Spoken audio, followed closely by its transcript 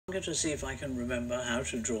I'm going to see if I can remember how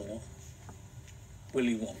to draw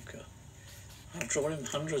Willy Wonka. I've drawn him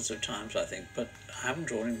hundreds of times, I think, but I haven't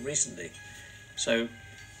drawn him recently. So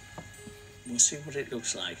we'll see what it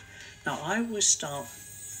looks like. Now, I always start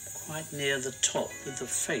quite near the top with the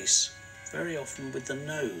face, very often with the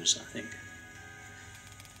nose, I think.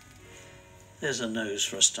 There's a nose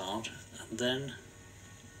for a start, and then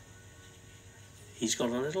he's got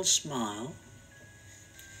a little smile,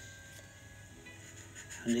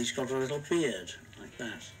 and he's got a little beard, like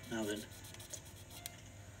that. Now then,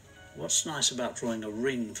 what's nice about drawing a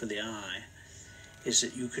ring for the eye is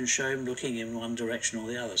that you can show him looking in one direction or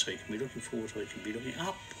the other. So he can be looking forward, or he can be looking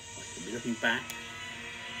up, or he can be looking back.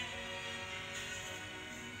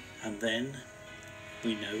 And then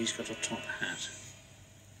we know he's got a top hat.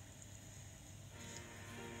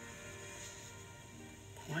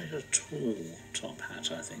 Quite a tall top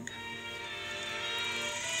hat, I think.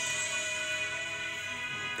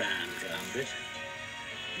 A band round it.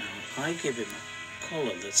 Now I give him a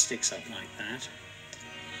collar that sticks up like that,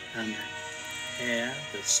 and hair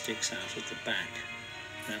that sticks out at the back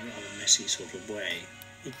in a rather messy sort of way.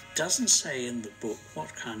 It doesn't say in the book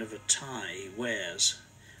what kind of a tie he wears,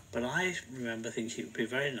 but I remember thinking it would be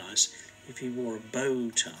very nice if he wore a bow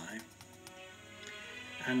tie,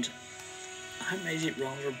 and I made it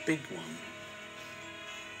rather a big one.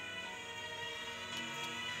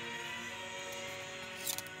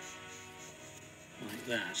 Like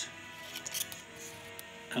that.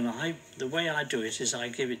 And the way I do it is I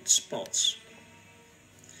give it spots.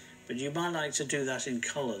 But you might like to do that in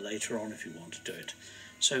colour later on if you want to do it.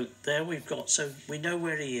 So there we've got, so we know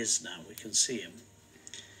where he is now, we can see him.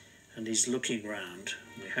 And he's looking round.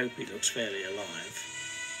 We hope he looks fairly alive.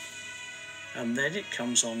 And then it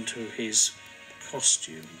comes on to his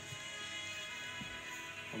costume.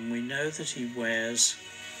 And we know that he wears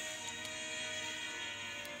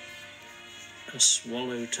a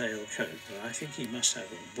swallowtail coat, but I think he must have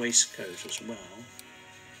a waistcoat as well.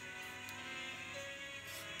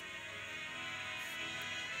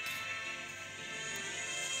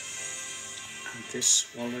 And this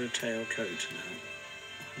swallowtail coat now,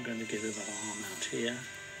 I'm going to give him an arm out here.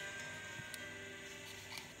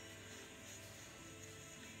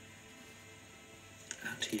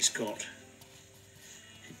 And he's got,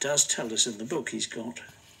 it does tell us in the book, he's got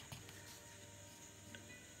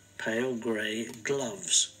pale grey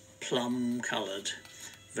gloves, plum-coloured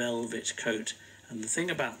velvet coat. And the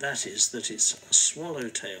thing about that is that it's a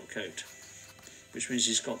swallowtail coat, which means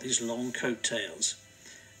he's got these long coat tails.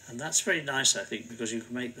 And that's very nice, I think, because you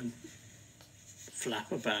can make them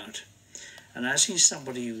flap about. And as he's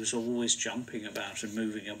somebody who's always jumping about and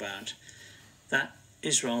moving about, that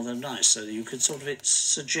is rather nice, so you could sort of, it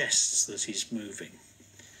suggests that he's moving.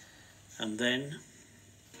 And then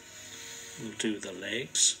we'll do the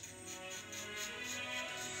legs.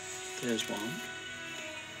 There's one.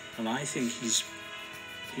 And I think he's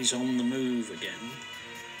on the move again.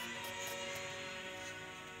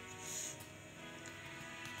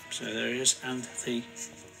 So there he is, and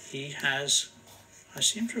he has, I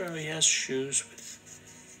seem to remember he has shoes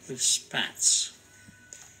with spats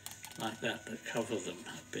like that cover them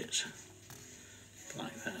a bit,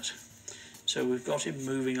 like that. So we've got him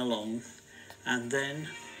moving along, and then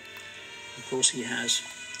of course he has,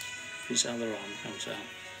 his other arm comes out,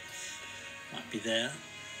 might be there,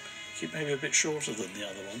 maybe a bit shorter than the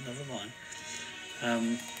other one, never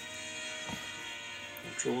mind.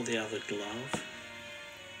 We'll draw the other glove.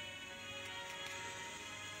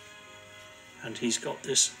 And he's got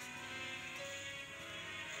this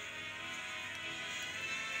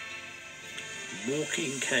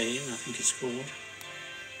walking cane, I think it's called,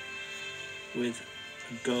 with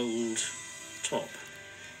a gold top.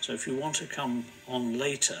 So if you want to come on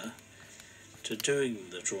later to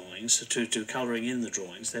doing the drawings, to colouring in the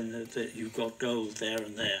drawings, then you've got gold there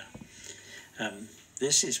and there.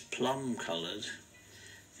 This is plum coloured.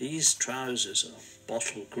 These trousers are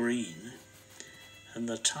bottle green. And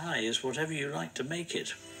the tie is whatever you like to make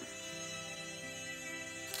it.